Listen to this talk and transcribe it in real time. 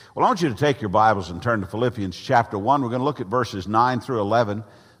Well, I want you to take your Bibles and turn to Philippians chapter 1. We're going to look at verses 9 through 11.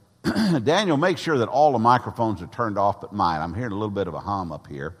 Daniel, make sure that all the microphones are turned off but mine. I'm hearing a little bit of a hum up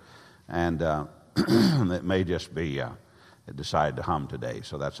here, and it may just be it decided to hum today,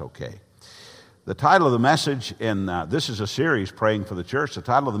 so that's okay. The title of the message this is a series, Praying for the Church. The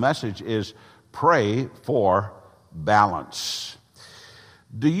title of the message is Pray for Balance.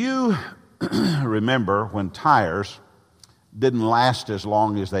 Do you remember when tires didn't last as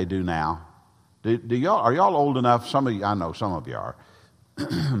long as they do now? Are y'all old enough? Some of you, I know some of you are.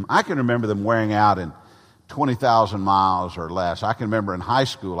 I can remember them wearing out in 20,000 miles or less. I can remember in high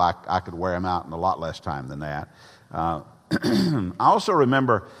school I could wear them out in a lot less time than that. I also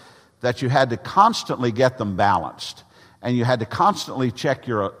remember that you had to constantly get them balanced, and you had to constantly check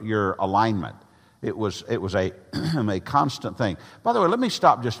your alignment. It was a constant thing. By the way, let me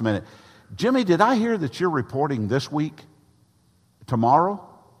stop just a minute. Jimmy, did I hear that you're reporting this week? Tomorrow?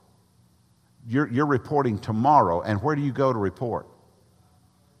 You're reporting tomorrow, and where do you go to report?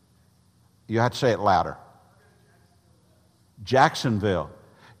 You have to say it louder. Jacksonville.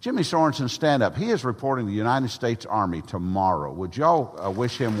 Jimmy Sorensen, stand up. He is reporting the United States Army tomorrow. Would y'all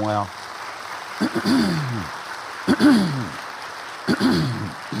wish him well?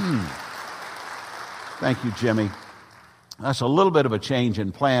 Thank you, Jimmy. That's a little bit of a change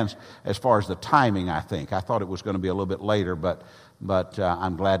in plans as far as the timing, I think. I thought it was going to be a little bit later, but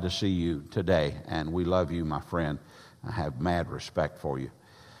I'm glad to see you today, and we love you, my friend. I have mad respect for you.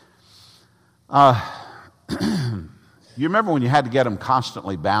 You remember when you had to get them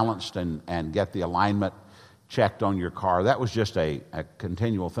constantly balanced and get the alignment checked on your car? That was just a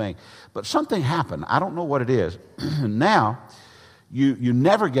continual thing. But something happened. I don't know what it is. Now, you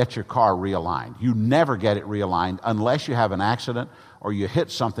never get your car realigned. You never get it realigned unless you have an accident or you hit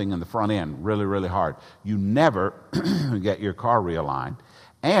something in the front end really, really hard. You never get your car realigned.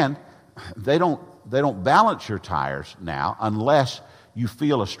 And they don't balance your tires now unless you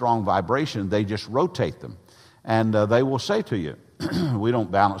feel a strong vibration. They just rotate them. And they will say to you, we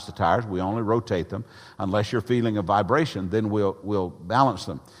don't balance the tires, we only rotate them. Unless you're feeling a vibration, then we'll balance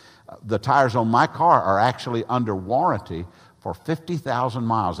them. The tires on my car are actually under warranty for 50,000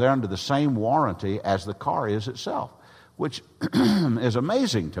 miles. They're under the same warranty as the car is itself, which is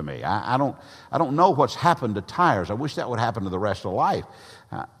amazing to me. I don't know what's happened to tires. I wish that would happen to the rest of life.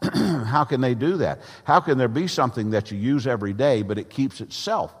 How can they do that? How can there be something that you use every day, but it keeps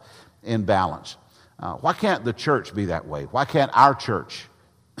itself in balance? Why can't the church be that way? Why can't our church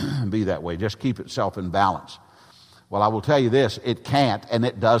be that way? Just keep itself in balance. Well, I will tell you this, it can't and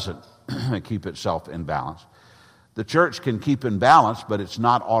it doesn't keep itself in balance. The church can keep in balance, but it's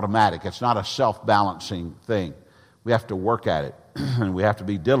not automatic. It's not a self-balancing thing. We have to work at it, and we have to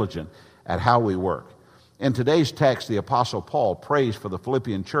be diligent at how we work. In today's text, the Apostle Paul prays for the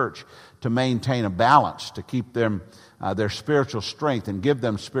Philippian church to maintain a balance, to keep them their spiritual strength and give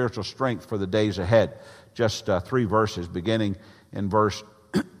them spiritual strength for the days ahead. Just 3 verses, beginning in verse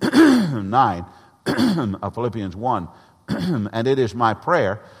 9 of Philippians 1. And it is my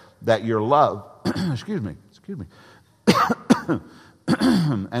prayer that your love, excuse me.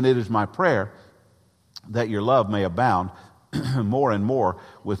 And it is my prayer that your love may abound more and more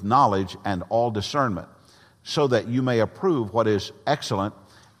with knowledge and all discernment, so that you may approve what is excellent,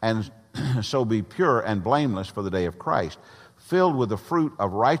 and so be pure and blameless for the day of Christ, filled with the fruit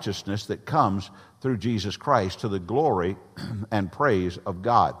of righteousness that comes through Jesus Christ, to the glory and praise of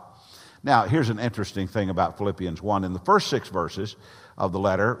God. Now, here's an interesting thing about Philippians 1. In the first 6 verses of the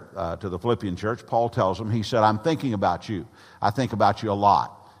letter to the Philippian church, Paul tells them, he said, I'm thinking about you. I think about you a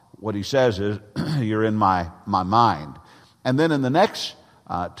lot. What he says is, you're in my mind. And then in the next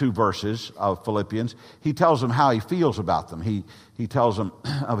 2 verses of Philippians, he tells them how he feels about them. He tells them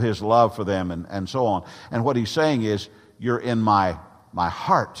of his love for them and so on. And what he's saying is, you're in my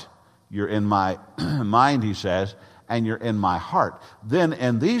heart. You're in my mind, he says, and you're in my heart. Then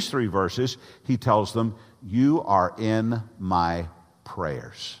in these 3 verses, he tells them, you are in my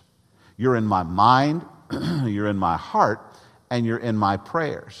prayers. You're in my mind, you're in my heart, and you're in my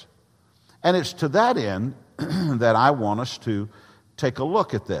prayers. And it's to that end that I want us to take a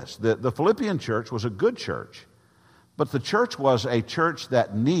look at this. The Philippian church was a good church, but the church was a church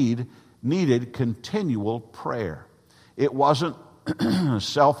that needed continual prayer. It wasn't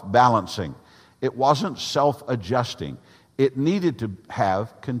self-balancing. It wasn't self-adjusting. It needed to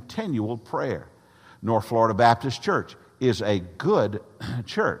have continual prayer. North Florida Baptist Church is a good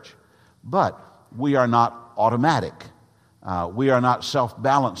church, but we are not automatic. We are not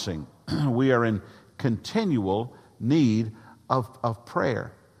self-balancing. We are in continual need of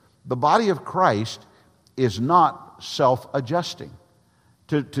prayer. The body of Christ is not self-adjusting.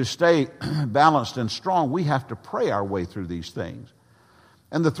 To stay balanced and strong, we have to pray our way through these things.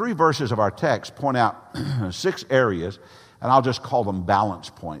 And the 3 verses of our text point out 6 areas, and I'll just call them balance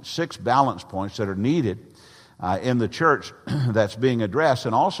points, 6 balance points that are needed in the church that's being addressed,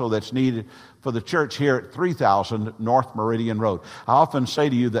 and also that's needed for the church here at 3000 North Meridian Road. I often say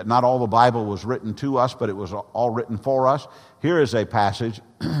to you that not all the Bible was written to us, but it was all written for us. Here is a passage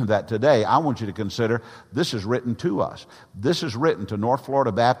that today I want you to consider. This is written to us. This is written to North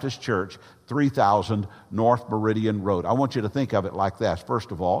Florida Baptist Church, 3000 North Meridian Road. I want you to think of it like this.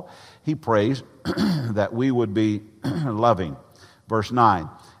 First of all, he prays that we would be loving. Verse 9,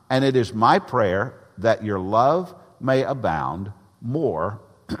 and it is my prayer that your love may abound more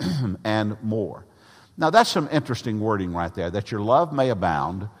and more. Now that's some interesting wording right there, that your love may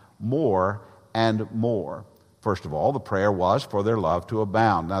abound more and more. First of all, the prayer was for their love to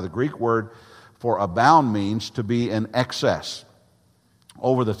abound. Now the Greek word for abound means to be in excess,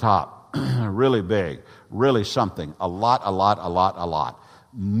 over the top, really big, really something, a lot.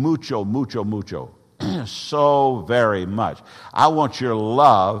 Mucho, mucho, mucho. So very much. I want your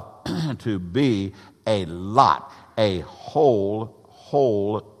love to be a lot, a whole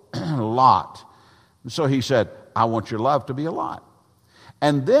lot. And so he said, I want your love to be a lot.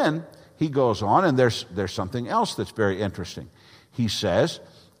 And then he goes on, and there's something else that's very interesting. He says,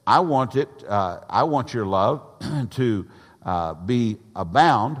 I want your love to be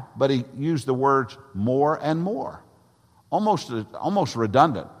abound, but he used the words more and more. Almost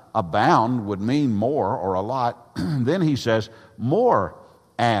redundant. Abound would mean more or a lot. Then he says more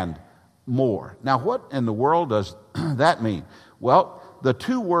and more. Now, what in the world does that mean? Well, the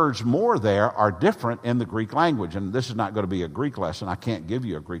 2 words more there are different in the Greek language. And this is not going to be a Greek lesson. I can't give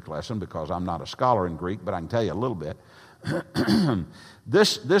you a Greek lesson because I'm not a scholar in Greek, but I can tell you a little bit.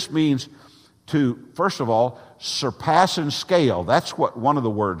 This means to, first of all, surpass in scale. That's what one of the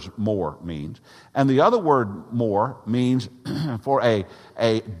words more means. And the other word more means for a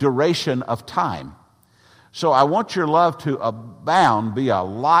duration of time. So I want your love to abound, be a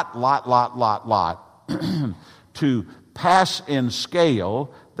lot, to pass in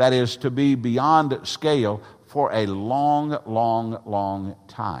scale, that is to be beyond scale for a long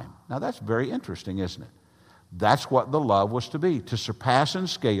time. Now that's very interesting, isn't it? That's what the love was to be, to surpass in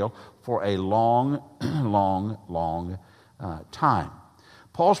scale for a long time.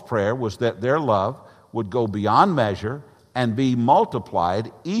 Paul's prayer was that their love would go beyond measure and be multiplied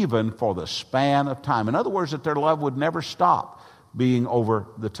even for the span of time. In other words, that their love would never stop being over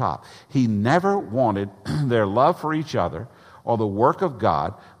the top. He never wanted their love for each other or the work of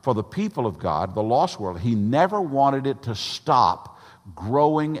God, for the people of God, the lost world. He never wanted it to stop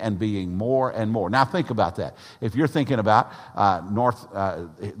growing and being more and more. Now think about that. If you're thinking about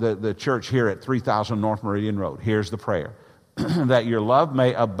the church here at 3000 North Meridian Road, here's the prayer. That your love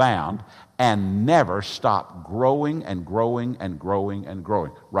may abound and never stop growing and growing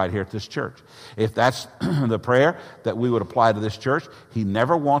right here at this church. If that's the prayer that we would apply to this church, he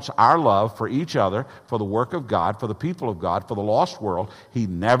never wants our love for each other, for the work of God, for the people of God, for the lost world. He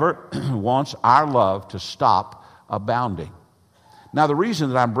never wants our love to stop abounding. Now, the reason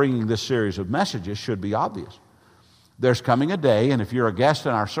that I'm bringing this series of messages should be obvious. There's coming a day, and if you're a guest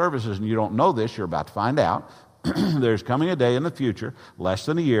in our services and you don't know this, you're about to find out. There's coming a day in the future, less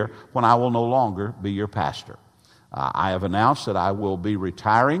than a year, when I will no longer be your pastor. I have announced that I will be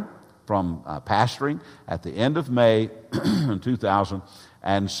retiring from pastoring at the end of May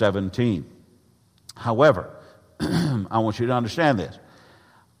 2017. However, I want you to understand this.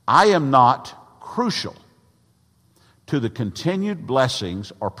 I am not crucial to the continued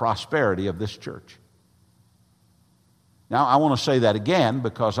blessings or prosperity of this church. Now, I want to say that again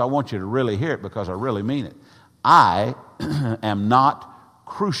because I want you to really hear it, because I really mean it. I am not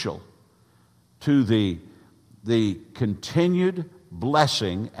crucial to the continued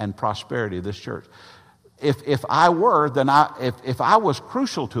blessing and prosperity of this church. If I were, then if I was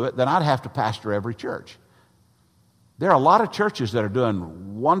crucial to it, then I'd have to pastor every church. There are a lot of churches that are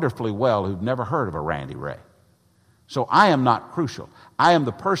doing wonderfully well who've never heard of a Randy Ray. So I am not crucial. I am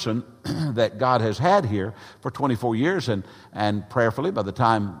the person that God has had here for 24 years, and prayerfully, by the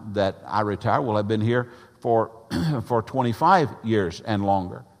time that I retire, will have been here for 25 years and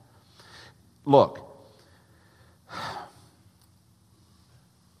longer. Look,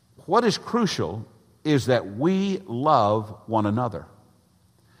 what is crucial is that we love one another.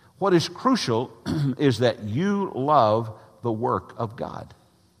 What is crucial is that you love the work of God.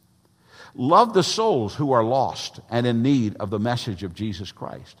 Love the souls who are lost and in need of the message of Jesus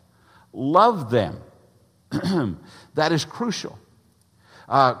Christ. Love them. That is crucial.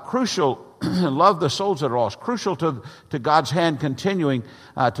 Crucial, love the souls that are lost. Crucial to God's hand continuing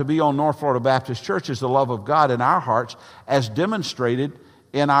to be on North Florida Baptist Church is the love of God in our hearts as demonstrated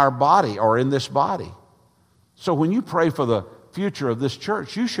in our body or in this body. So when you pray for the future of this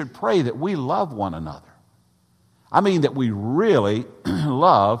church, you should pray that we love one another. I mean that we really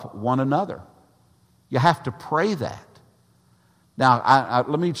love one another. You have to pray that. Now,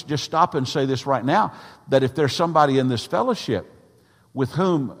 let me just stop and say this right now, that if there's somebody in this fellowship with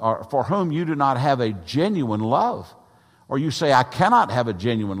whom or for whom you do not have a genuine love, or you say, I cannot have a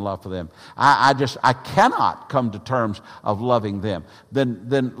genuine love for them, I cannot come to terms of loving them,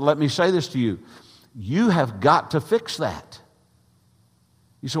 then let me say this to you. You have got to fix that.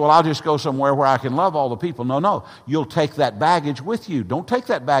 You say, well, I'll just go somewhere where I can love all the people. No. You'll take that baggage with you. Don't take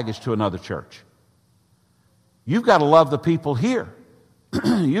that baggage to another church. You've got to love the people here.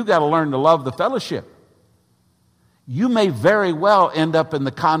 You've got to learn to love the fellowship. You may very well end up in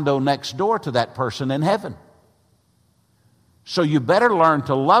the condo next door to that person in heaven. So you better learn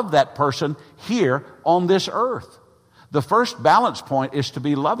to love that person here on this earth. The first balance point is to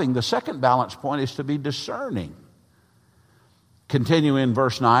be loving. The second balance point is to be discerning. Continue in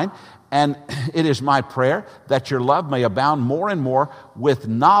verse 9, and it is my prayer that your love may abound more and more with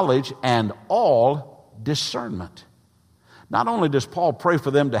knowledge and all discernment. Not only does Paul pray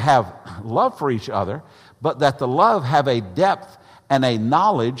for them to have love for each other, but that the love have a depth and a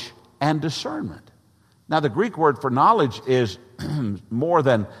knowledge and discernment. Now, the Greek word for knowledge is more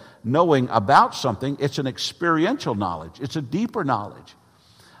than knowing about something. It's an experiential knowledge. It's a deeper knowledge.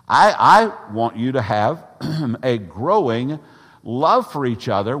 I want you to have a growing love for each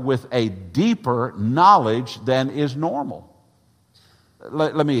other with a deeper knowledge than is normal.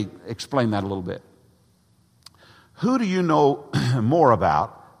 Let me explain that a little bit. Who do you know more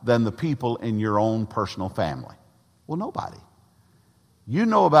about than the people in your own personal family? Well, nobody. You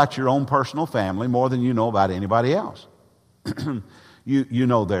know about your own personal family more than you know about anybody else. You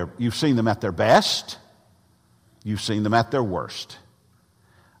know you've seen them at their best. You've seen them at their worst.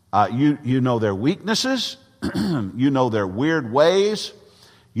 You know their weaknesses. You know their weird ways.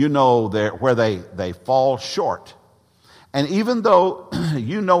 You know where they fall short. And even though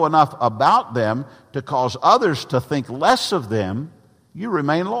you know enough about them to cause others to think less of them, you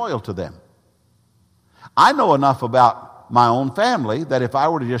remain loyal to them. I know enough about my own family that if I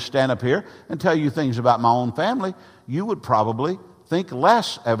were to just stand up here and tell you things about my own family, you would probably think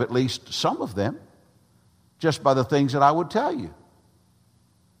less of at least some of them just by the things that I would tell you.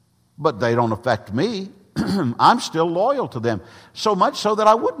 But they don't affect me. I'm still loyal to them, so much so that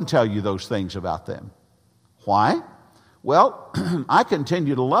I wouldn't tell you those things about them. Why? Well, I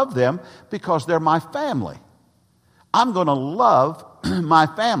continue to love them because they're my family. I'm going to love my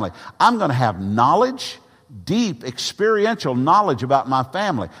family. I'm going to have knowledge, deep experiential knowledge about my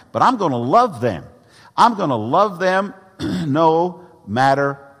family, but I'm going to love them. I'm going to love them no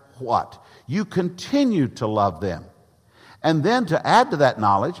matter what. You continue to love them. And then to add to that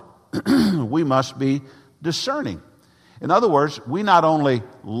knowledge, we must be discerning. In other words, we not only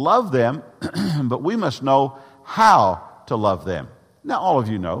love them, but we must know how to love them. Now, all of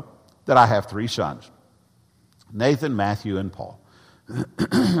you know that I have 3 sons, Nathan, Matthew, and Paul.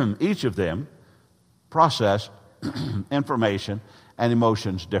 Each of them process information and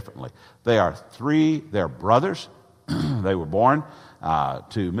emotions differently. They're brothers. They were born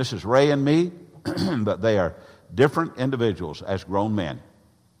to Mrs. Ray and me, but they are different individuals as grown men.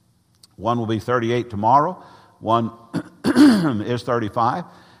 One will be 38 tomorrow. One is 35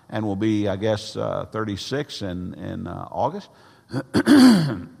 and will be, I guess, 36 in August.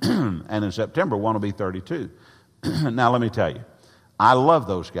 And in September, one will be 32. Now, let me tell you, I love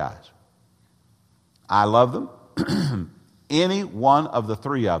those guys. I love them. Any one of the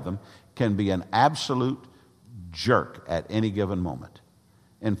 3 of them can be an absolute jerk at any given moment.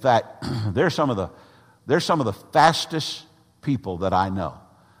 In fact, they're some of the fastest people that I know.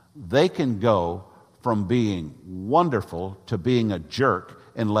 They can go from being wonderful to being a jerk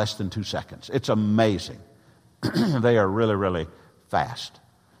in less than 2 seconds. It's amazing. They are really, really fast.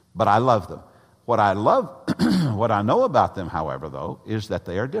 But I love them. What I know about them, however, though, is that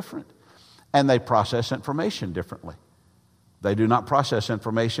they are different. And they process information differently. They do not process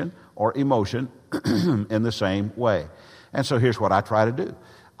information or emotion in the same way. And so here's what I try to do.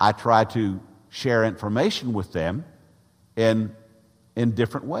 I try to share information with them in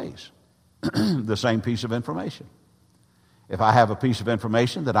different ways. The same piece of information. If I have a piece of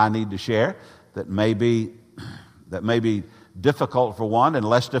information that I need to share that may be difficult for one and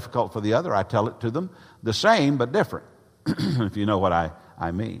less difficult for the other, I tell it to them the same but different, if you know what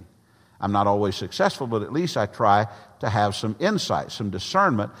I mean. I'm not always successful, but at least I try to have some insight, some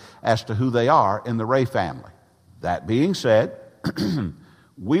discernment as to who they are in the Ray family. That being said,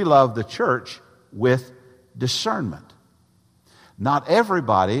 we love the church with discernment. Not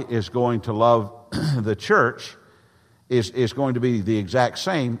everybody is going to love the church, is going to be the exact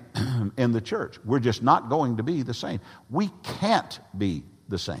same in the church. We're just not going to be the same. We can't be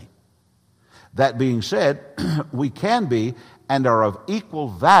the same. That being said, we can be and are of equal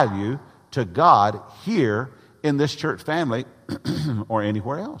value to God here in this church family or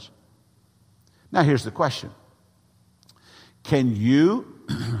anywhere else. Now here's the question. Can you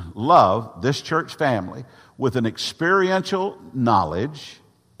love this church family with an experiential knowledge?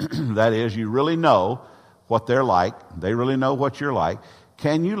 That is, you really know what they're like. They really know what you're like.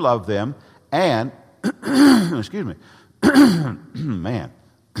 Can you love them and, excuse me, man,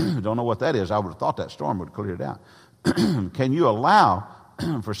 don't know what that is. I would have thought that storm would clear it out. Can you allow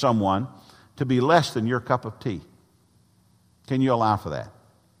for someone to be less than your cup of tea? Can you allow for that?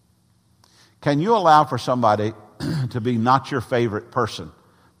 Can you allow for somebody to be not your favorite person,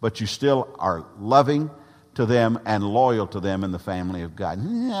 but you still are loving to them and loyal to them in the family of God?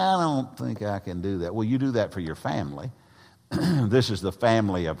 I don't think I can do that. Well, you do that for your family. This is the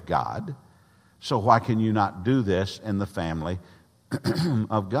family of God. So why can you not do this in the family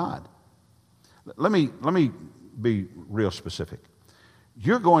of God? Let me be real specific.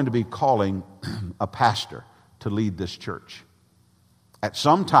 You're going to be calling a pastor to lead this church. At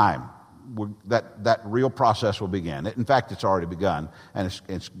some time, that real process will begin. In fact, it's already begun, and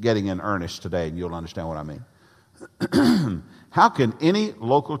it's getting in earnest today, and you'll understand what I mean. How can any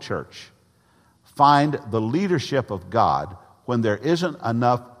local church find the leadership of God when there isn't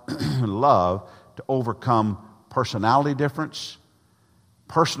enough love to overcome personality difference,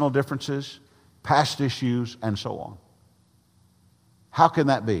 personal differences, past issues, and so on? How can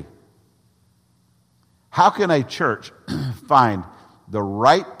that be? How can a church find the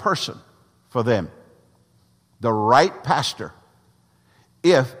right person for them, the right pastor,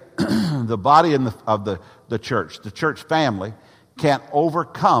 if the body of the church, the church family, can't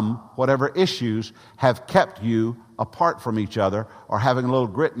overcome whatever issues have kept you apart from each other, or having a little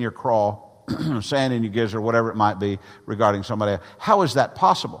grit in your craw, sand in your gizzard, or whatever it might be regarding somebody else? How is that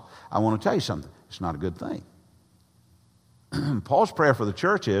possible? I want to tell you something. It's not a good thing. Paul's prayer for the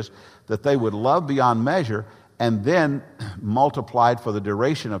church is that they would love beyond measure and then multiplied for the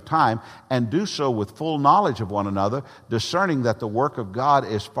duration of time, and do so with full knowledge of one another, discerning that the work of God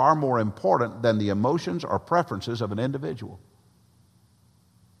is far more important than the emotions or preferences of an individual.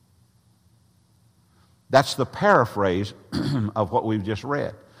 That's the paraphrase of what we've just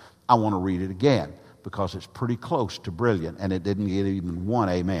read. I want to read it again because it's pretty close to brilliant, and it didn't get even one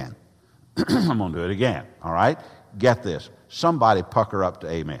amen. I'm going to do it again, all right? Get this. Somebody pucker up to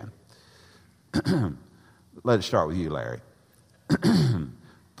amen. Let it start with you, Larry.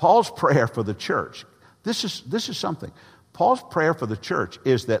 Paul's prayer for the church, this is something. Paul's prayer for the church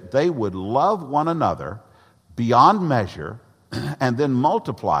is that they would love one another beyond measure and then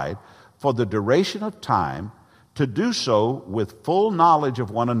multiplied for the duration of time, to do so with full knowledge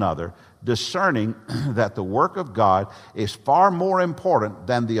of one another, discerning that the work of God is far more important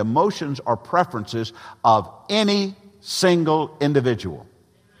than the emotions or preferences of any single individual.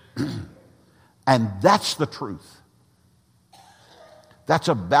 And that's the truth. That's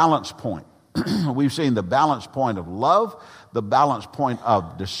a balance point. We've seen the balance point of love, the balance point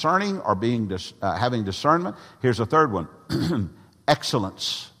of discerning or having discernment. Here's a third one.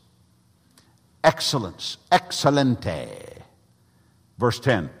 Excellence. Excellence. Excellente. Verse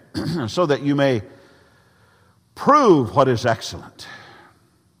 10. So that you may prove what is excellent.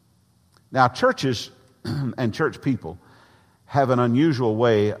 Now, churches and church people have an unusual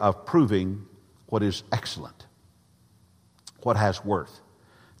way of proving what is excellent, what has worth.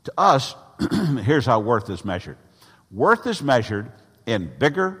 To us, here's how worth is measured. Worth is measured in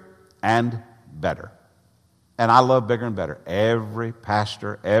bigger and better. And I love bigger and better. Every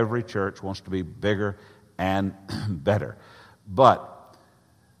pastor, every church wants to be bigger and better. But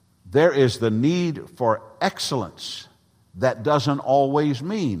there is the need for excellence that doesn't always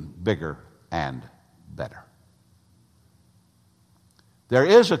mean bigger and better. There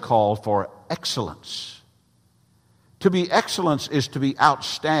is a call for excellence. To be excellence is to be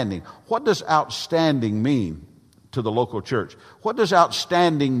outstanding. What does outstanding mean to the local church? What does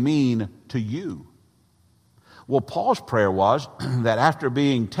outstanding mean to you? Well, Paul's prayer was that after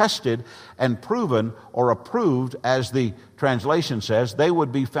being tested and proven or approved, as the translation says, they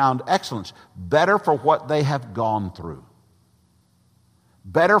would be found excellent, better for what they have gone through,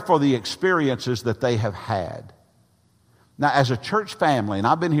 better for the experiences that they have had. Now, as a church family, and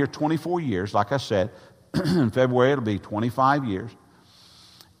I've been here 24 years, like I said, In February, it'll be 25 years.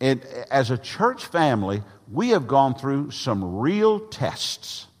 As a church family, we have gone through some real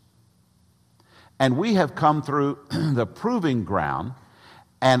tests. And we have come through the proving ground,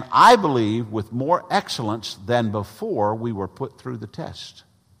 and I believe with more excellence than before we were put through the test.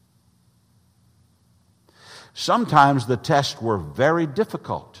 Sometimes the tests were very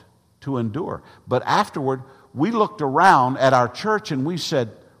difficult to endure, but afterward we looked around at our church and we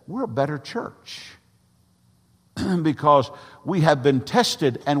said, we're a better church because we have been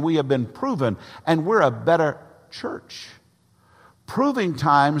tested and we have been proven, and we're a better church. Proving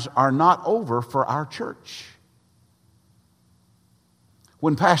times are not over for our church.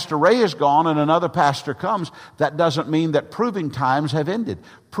 When Pastor Ray is gone and another pastor comes, that doesn't mean that proving times have ended.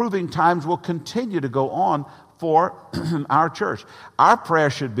 Proving times will continue to go on for our church. Our prayer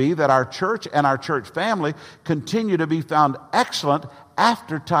should be that our church and our church family continue to be found excellent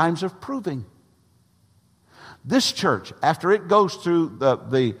after times of proving. This church, after it goes through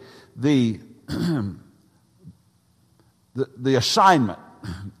the assignment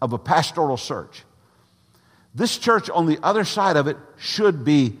of a pastoral search, this church on the other side of it should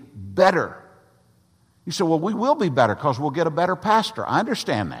be better. You say, well, we will be better because we'll get a better pastor. I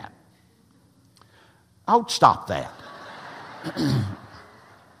understand that. Oh, stop that.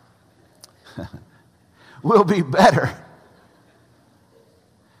 We'll be better.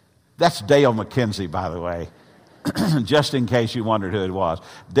 That's Dale McKenzie, by the way, just in case you wondered who it was.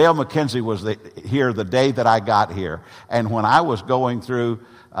 Dale McKenzie was here the day that I got here. And when I was going through,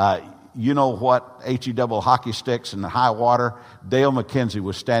 you know what, HE double hockey sticks and the high water, Dale McKenzie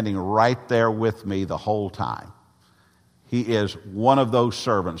was standing right there with me the whole time. He is one of those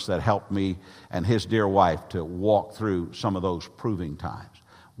servants that helped me and his dear wife to walk through some of those proving times.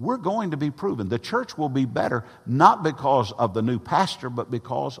 We're going to be proven. The church will be better, not because of the new pastor, but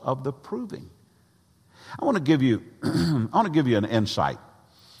because of the proving. I want to give you an insight.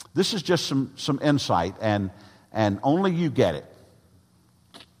 This is just some insight, and only you get it.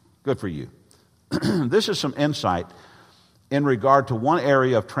 Good for you. This is some insight in regard to one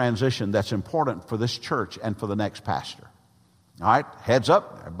area of transition that's important for this church and for the next pastor. All right, heads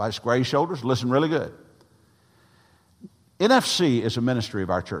up, everybody square your shoulders, listen really good. NFC is a ministry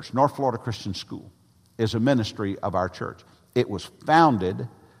of our church. North Florida Christian School is a ministry of our church. It was founded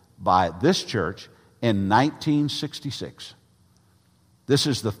by this church in 1966. This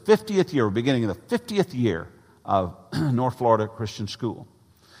is the 50th year, beginning of the 50th year of North Florida Christian School.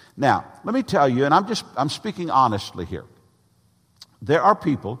 Now, let me tell you, and I'm speaking honestly here. There are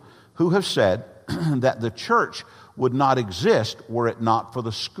people who have said that the church would not exist were it not for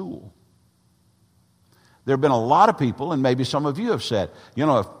the school. There have been a lot of people, and maybe some of you have said, you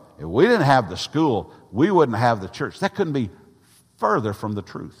know, if we didn't have the school, we wouldn't have the church. That couldn't be further from the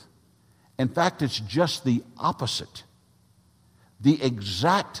truth. In fact, it's just the opposite. The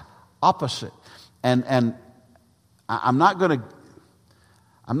exact opposite. And I'm not going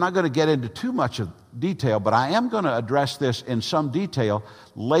to get into too much of detail, but I am going to address this in some detail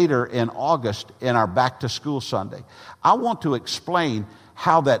later in August in our Back to School Sunday. I want to explain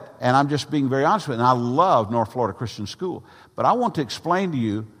how that, and I'm just being very honest with you, and I love North Florida Christian School, but I want to explain to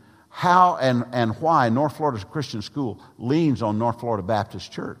you how and why North Florida Christian School leans on North Florida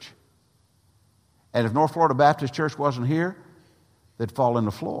Baptist Church. And if North Florida Baptist Church wasn't here, they'd fall in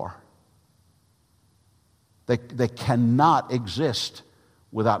the floor. They cannot exist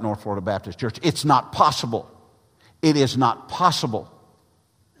without North Florida Baptist Church. It's not possible. It is not possible.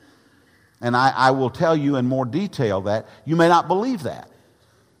 And I will tell you in more detail that you may not believe that.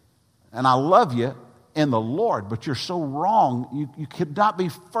 And I love you in the Lord, but you're so wrong. You could not be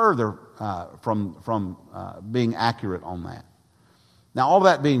further from being accurate on that. Now, all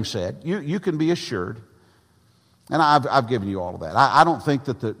that being said, you can be assured, and I've given you all of that. I don't think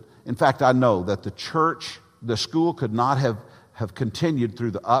that in fact, I know that the church, the school could not have continued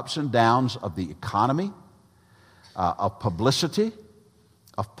through the ups and downs of the economy, of publicity,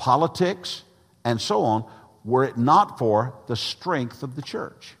 of politics, and so on, were it not for the strength of the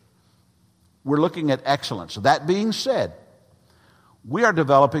church. We're looking at excellence. That being said, we are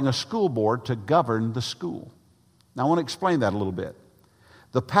developing a school board to govern the school. Now, I want to explain that a little bit.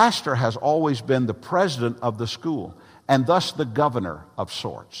 The pastor has always been the president of the school, and thus the governor of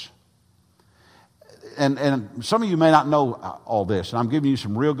sorts. And some of you may not know all this, and I'm giving you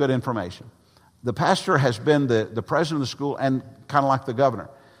some real good information. The pastor has been the president of the school and kind of like the governor.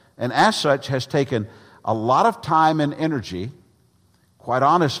 And as such has taken a lot of time and energy, quite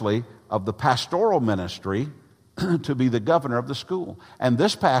honestly, of the pastoral ministry to be the governor of the school. And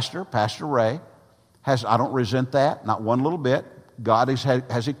this pastor, Pastor Ray, I don't resent that, not one little bit. God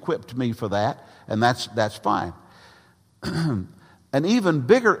has equipped me for that, and that's fine. An even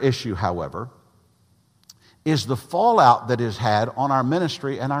bigger issue, however, is the fallout that is had on our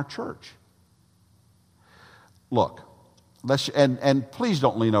ministry and our church. Look, and please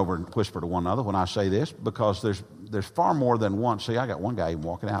don't lean over and whisper to one another when I say this, because there's far more than one. See, I got one guy even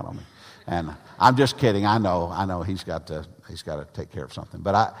walking out on me, and I'm just kidding. I know he's got to take care of something.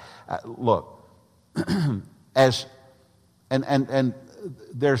 But look, and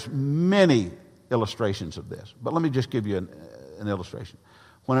there's many illustrations of this. But let me just give you an illustration.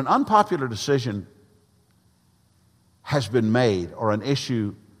 When an unpopular decision has been made or an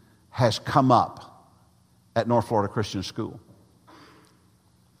issue has come up at North Florida Christian School,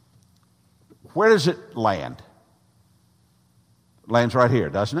 where does it land? It lands right here,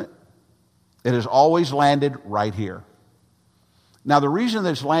 doesn't it? It has always landed right here. Now, the reason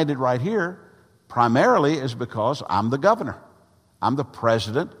that it's landed right here primarily is because I'm the governor. I'm the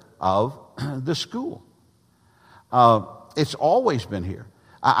president of the school. It's always been here.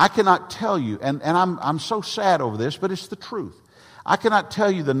 I cannot tell you, and I'm so sad over this, but it's the truth. I cannot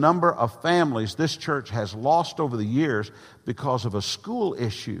tell you the number of families this church has lost over the years because of a school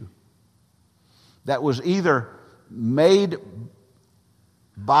issue that was either made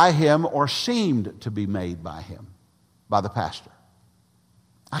by him or seemed to be made by him, by the pastor.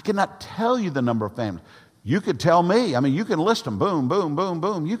 I cannot tell you the number of families. You could tell me. I mean, you can list them. Boom, boom, boom,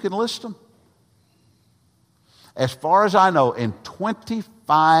 boom. You can list them. As far as I know, in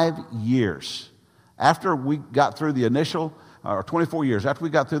 25 years, after we got through the initial, or 24 years, after we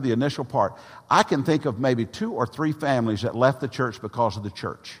got through the initial part, I can think of maybe 2 or 3 families that left the church because of the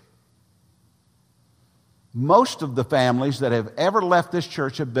church. Most of the families that have ever left this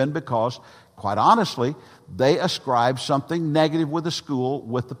church have been because, quite honestly, they ascribe something negative with the school,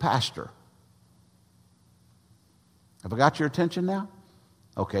 with the pastor. Have I got your attention now?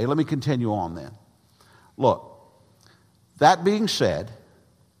 Okay, let me continue on then. Look, that being said,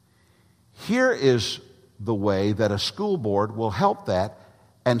 here is the way that a school board will help that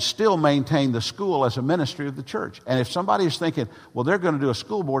and still maintain the school as a ministry of the church. And if somebody is thinking, well, they're going to do a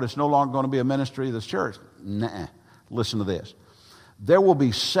school board, it's no longer going to be a ministry of the church. Nah, listen to this. There will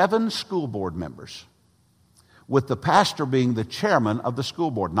be 7 school board members, with the pastor being the chairman of the school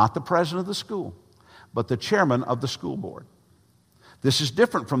board, not the president of the school, but the chairman of the school board. This is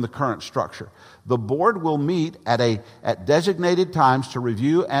different from the current structure. The board will meet at designated times to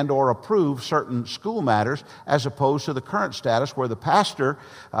review and or approve certain school matters, as opposed to the current status where the pastor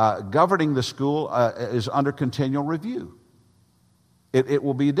governing the school is under continual review. It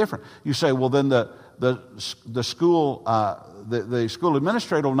will be different. You say, well, then the school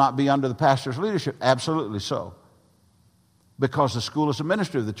administrator will not be under the pastor's leadership. Absolutely so, because the school is a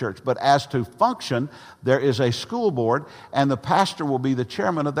ministry of the church. But as to function, there is a school board, and the pastor will be the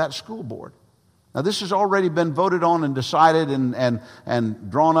chairman of that school board. Now, this has already been voted on and decided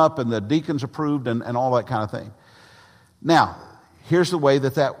and drawn up, and the deacons approved and all that kind of thing. Now, here's the way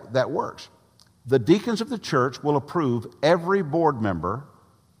that works. The deacons of the church will approve every board member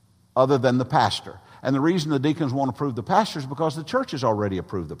other than the pastor. And the reason the deacons won't approve the pastor is because the church has already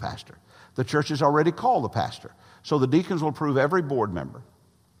approved the pastor. The church has already called the pastor. So the deacons will approve every board member.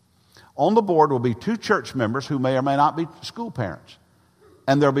 On the board will be 2 church members who may or may not be school parents.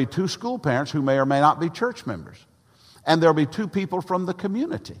 And there'll be 2 school parents who may or may not be church members. And there'll be 2 people from the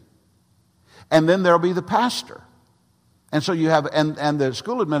community. And then there'll be the pastor. And so you have, and the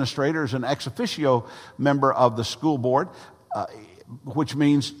school administrator is an ex officio member of the school board, which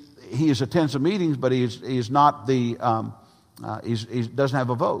means he attends the meetings, but he doesn't have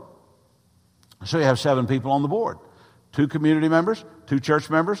a vote. So you have 7 people on the board. 2 community members, 2 church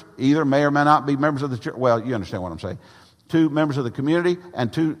members, either may or may not be members of the church. Well, you understand what I'm saying. 2 members of the community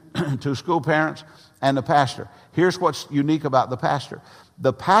and 2 school parents and the pastor. Here's what's unique about the pastor.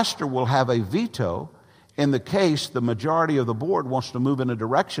 The pastor will have a veto in the case the majority of the board wants to move in a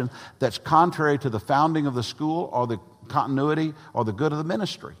direction that's contrary to the founding of the school or the continuity or the good of the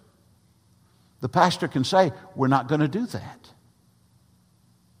ministry. The pastor can say, we're not going to do that.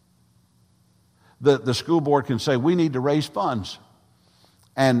 The school board can say, we need to raise funds.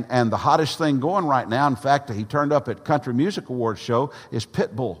 And the hottest thing going right now, in fact, he turned up at Country Music Awards show, is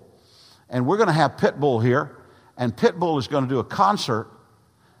Pitbull. And we're going to have Pitbull here, and Pitbull is going to do a concert,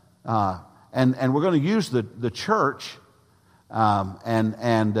 and we're going to use the church, well,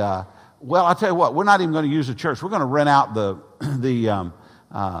 I'll tell you what, we're not even going to use the church. We're going to rent out the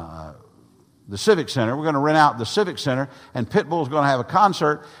Civic Center. We're going to rent out the Civic Center, and Pitbull's going to have a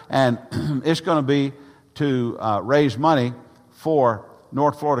concert, and it's going to be to raise money for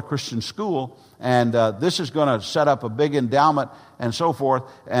North Florida Christian School, and this is going to set up a big endowment and so forth,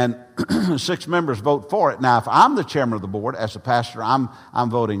 and 6 members vote for it. Now, if I'm the chairman of the board, as a pastor, I'm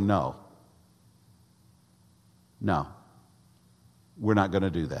voting no. No. We're not going to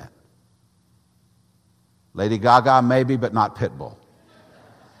do that. Lady Gaga, maybe, but not Pitbull.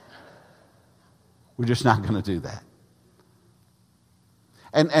 We're just not going to do that.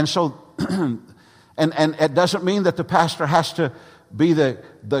 And so, and it doesn't mean that the pastor has to be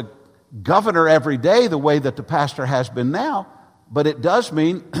the governor every day the way that the pastor has been now, but it does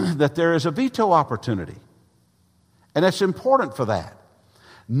mean that there is a veto opportunity. And it's important for that.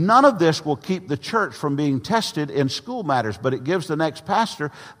 None of this will keep the church from being tested in school matters, but it gives the next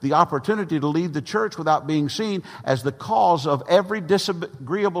pastor the opportunity to lead the church without being seen as the cause of every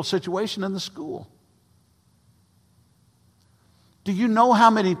disagreeable situation in the school. Do you know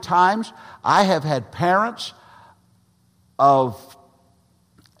how many times I have had parents of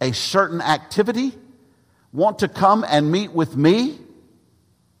a certain activity want to come and meet with me?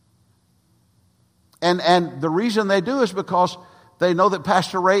 And the reason they do is because they know that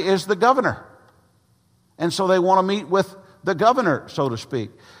Pastor Ray is the governor. And so they want to meet with the governor, so to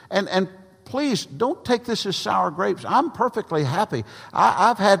speak. And please, don't take this as sour grapes. I'm perfectly happy.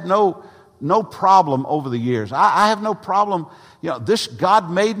 I've had no problem over the years. I have no problem. You know, this God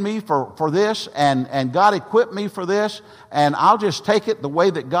made me for this, and God equipped me for this, and I'll just take it the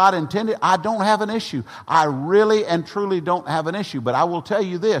way that God intended. I don't have an issue. I really and truly don't have an issue. But I will tell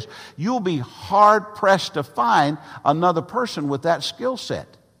you this, you'll be hard-pressed to find another person with that skill set.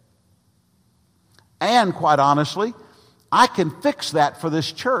 And quite honestly, I can fix that for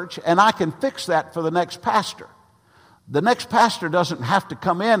this church, and I can fix that for the next pastor. The next pastor doesn't have to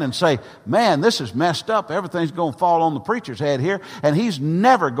come in and say, man, this is messed up. Everything's going to fall on the preacher's head here. And he's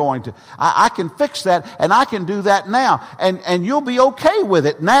never going to. I can fix that, and I can do that now. And you'll be okay with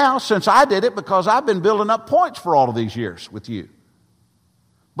it now since I did it, because I've been building up points for all of these years with you.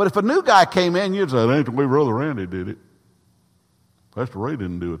 But if a new guy came in, you'd say, that ain't the way Brother Randy did it. Pastor Ray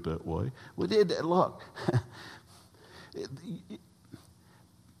didn't do it that way. We did. Look.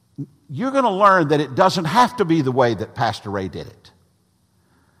 You're going to learn that it doesn't have to be the way that Pastor Ray did it.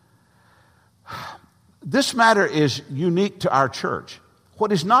 This matter is unique to our church.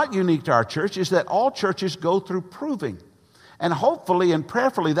 What is not unique to our church is that all churches go through proving. And hopefully and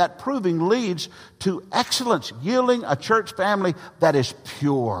prayerfully that proving leads to excellence, yielding a church family that is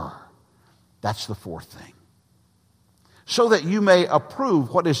pure. That's the 4th thing. So that you may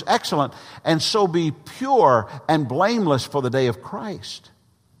approve what is excellent and so be pure and blameless for the day of Christ.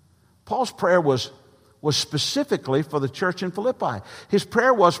 Paul's prayer was specifically for the church in Philippi. His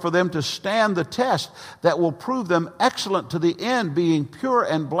prayer was for them to stand the test that will prove them excellent to the end, being pure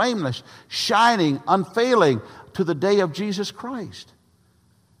and blameless, shining, unfailing to the day of Jesus Christ.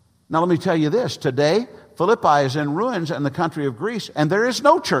 Now let me tell you this. Today, Philippi is in ruins in the country of Greece, and there is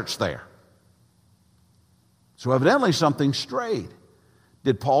no church there. So evidently something strayed.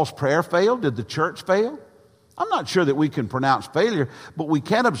 Did Paul's prayer fail? Did the church fail? I'm not sure that we can pronounce failure, but we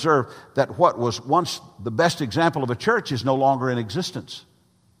can observe that what was once the best example of a church is no longer in existence.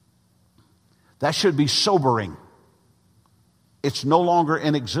 That should be sobering. It's no longer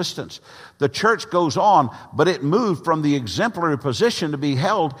in existence. The church goes on, but it moved from the exemplary position to be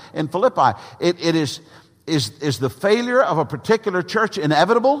held in Philippi. Is the failure of a particular church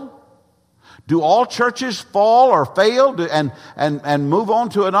inevitable? Do all churches fall or fail and move on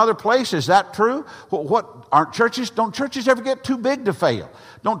to another place? Is that true? Don't churches ever get too big to fail?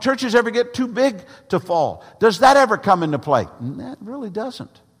 Don't churches ever get too big to fall? Does that ever come into play? That really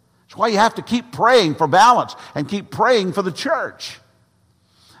doesn't. That's why you have to keep praying for balance and keep praying for the church.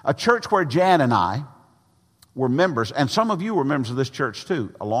 A church where Jan and I were members, and some of you were members of this church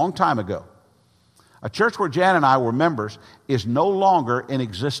too, a long time ago. A church where Jan and I were members is no longer in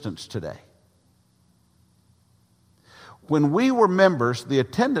existence today. When we were members, the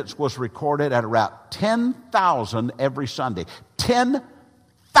attendance was recorded at around 10,000 every Sunday.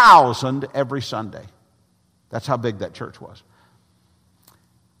 10,000 every Sunday. That's how big that church was.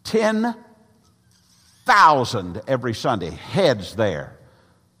 10,000 every Sunday. Heads there.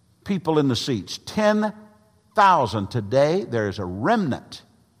 People in the seats. 10,000. Today, there is a remnant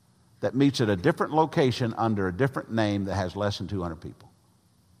that meets at a different location under a different name that has less than 200 people.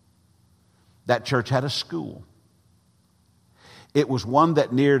 That church had a school. It was one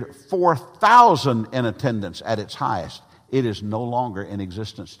that neared 4,000 in attendance at its highest. It is no longer in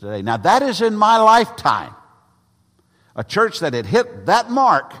existence today. Now, that is in my lifetime. A church that had hit that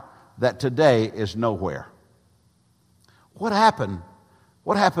mark that today is nowhere. What happened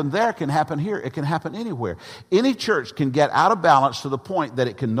What happened there can happen here. It can happen anywhere. Any church can get out of balance to the point that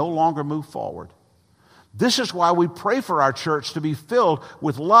it can no longer move forward. This is why we pray for our church to be filled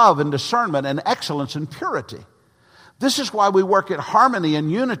with love and discernment and excellence and purity. This is why we work at harmony and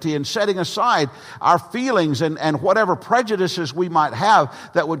unity and setting aside our feelings and whatever prejudices we might have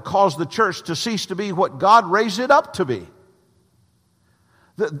that would cause the church to cease to be what God raised it up to be.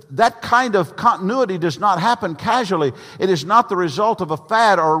 That kind of continuity does not happen casually. It is not the result of a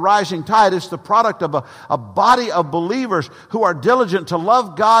fad or a rising tide. It's the product of a body of believers who are diligent to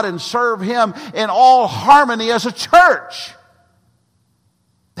love God and serve Him in all harmony as a church.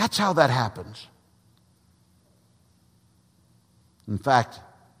 That's how that happens. In fact,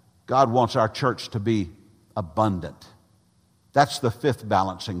 God wants our church to be abundant. That's the fifth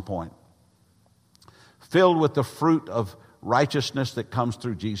balancing point. Filled with the fruit of righteousness that comes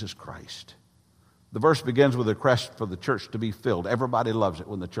through Jesus Christ. The verse begins with a request for the church to be filled. Everybody loves it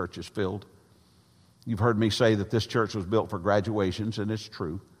when the church is filled. You've heard me say that this church was built for graduations, and it's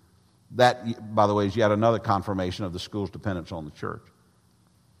true. That, by the way, is yet another confirmation of the school's dependence on the church.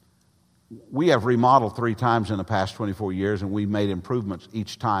 We have remodeled 3 times in the past 24 years, and we've made improvements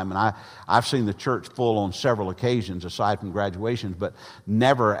each time. And I've seen the church full on several occasions aside from graduations, but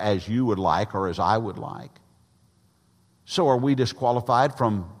never as you would like or as I would like. So are we disqualified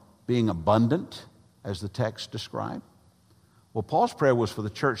from being abundant, as the text described? Well, Paul's prayer was for the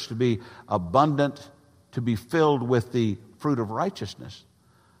church to be abundant, to be filled with the fruit of righteousness.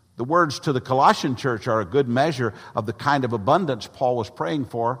 The words to the Colossian church are a good measure of the kind of abundance Paul was praying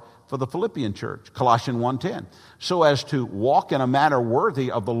for the Philippian church. Colossians 1:10. So as to walk in a manner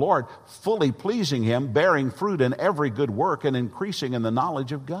worthy of the Lord, fully pleasing Him, bearing fruit in every good work and increasing in the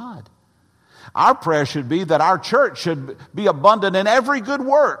knowledge of God. Our prayer should be that our church should be abundant in every good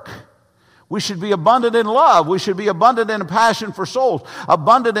work. We should be abundant in love. We should be abundant in a passion for souls,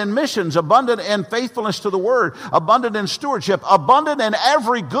 abundant in missions, abundant in faithfulness to the Word, abundant in stewardship, abundant in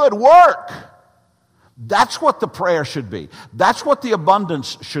every good work. That's what the prayer should be. That's what the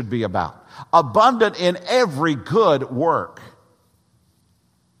abundance should be about. Abundant in every good work.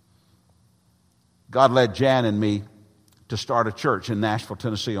 God led Jan and me to start a church in Nashville,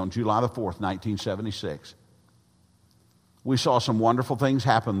 Tennessee on July the 4th, 1976. We saw some wonderful things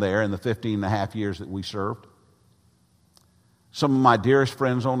happen there in the 15 and a half years that we served. Some of my dearest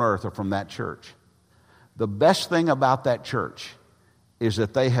friends on earth are from that church. The best thing about that church is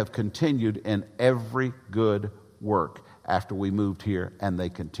that they have continued in every good work after we moved here, and they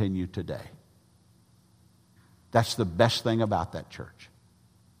continue today. That's the best thing about that church.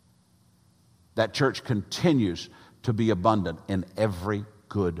 That church continues to be abundant in every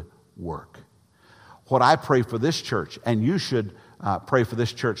good work. What I pray for this church, and you should pray for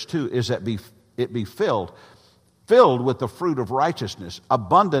this church too, is that it be filled with the fruit of righteousness,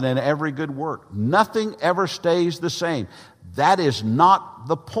 abundant in every good work. Nothing ever stays the same. That is not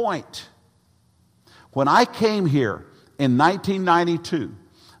the point. When I came here in 1992,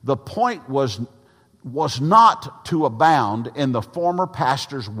 the point was not to abound in the former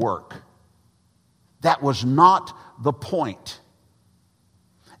pastor's work. That was not the point.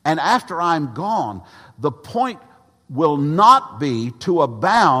 And after I'm gone, the point will not be to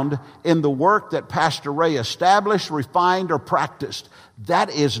abound in the work that Pastor Ray established, refined, or practiced.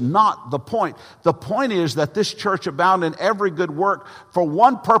 That is not the point. The point is that this church abound in every good work for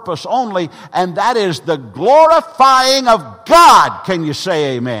one purpose only, and that is the glorifying of God. Can you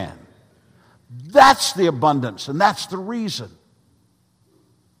say amen? That's the abundance, and that's the reason.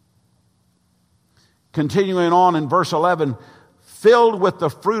 Continuing on in verse 11, filled with the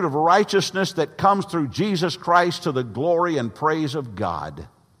fruit of righteousness that comes through Jesus Christ to the glory and praise of God.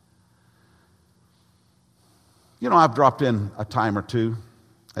 You know, I've dropped in a time or two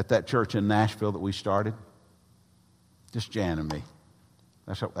at that church in Nashville that we started. Just Jan and me.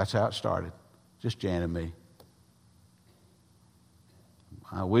 That's how it started. Just Jan and me.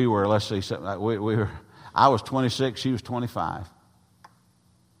 We were, let's see, I was 26, she was 25.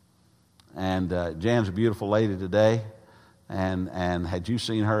 And Jan's a beautiful lady today. And had you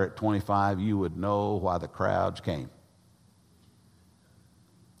seen her at 25, you would know why the crowds came.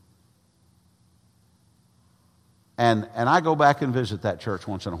 And I go back and visit that church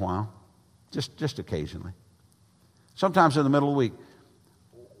once in a while, just occasionally. Sometimes in the middle of the week.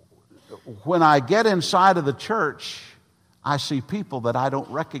 When I get inside of the church, I see people that I don't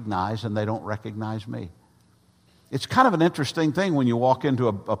recognize, and they don't recognize me. It's kind of an interesting thing when you walk into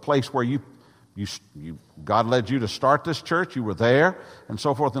a place where God led you to start this church, you were there, and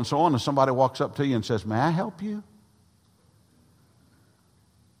so forth and so on, and somebody walks up to you and says, "May I help you?"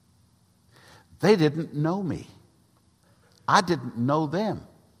 They didn't know me. I didn't know them.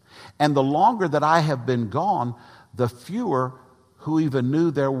 And the longer that I have been gone, the fewer who even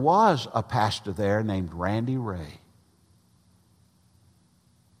knew there was a pastor there named Randy Ray.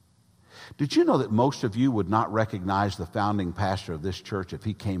 Did you know that most of you would not recognize the founding pastor of this church if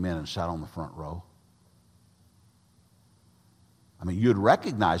he came in and sat on the front row? I mean, you'd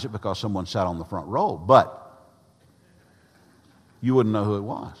recognize it because someone sat on the front row, but you wouldn't know who it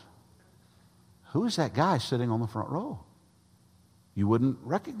was. Who is that guy sitting on the front row? You wouldn't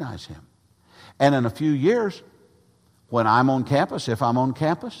recognize him. And in a few years, when I'm on campus, if I'm on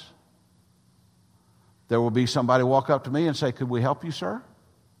campus, there will be somebody walk up to me and say, "Could we help you, sir?"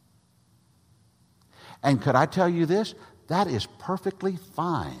 And could I tell you this? That is perfectly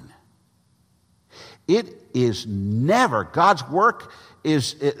fine. It is never, God's work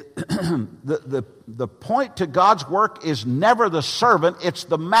is, the point to God's work is never the servant, it's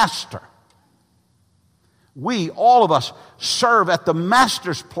the master. We, all of us, serve at the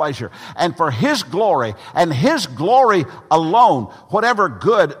master's pleasure and for his glory and his glory alone. Whatever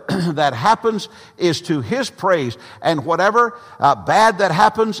good that happens is to his praise, and whatever bad that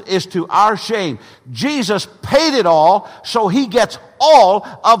happens is to our shame. Jesus paid it all, so he gets all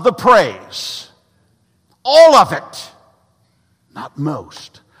of the praise. All of it. Not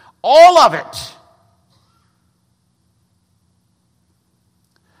most. All of it.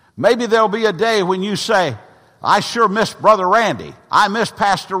 Maybe there'll be a day when you say, "I sure miss Brother Randy. I miss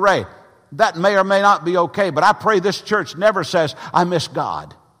Pastor Ray." That may or may not be okay, but I pray this church never says, "I miss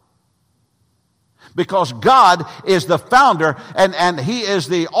God." Because God is the founder and he is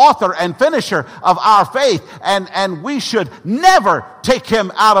the author and finisher of our faith. And we should never take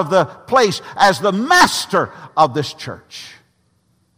him out of the place as the master of this church.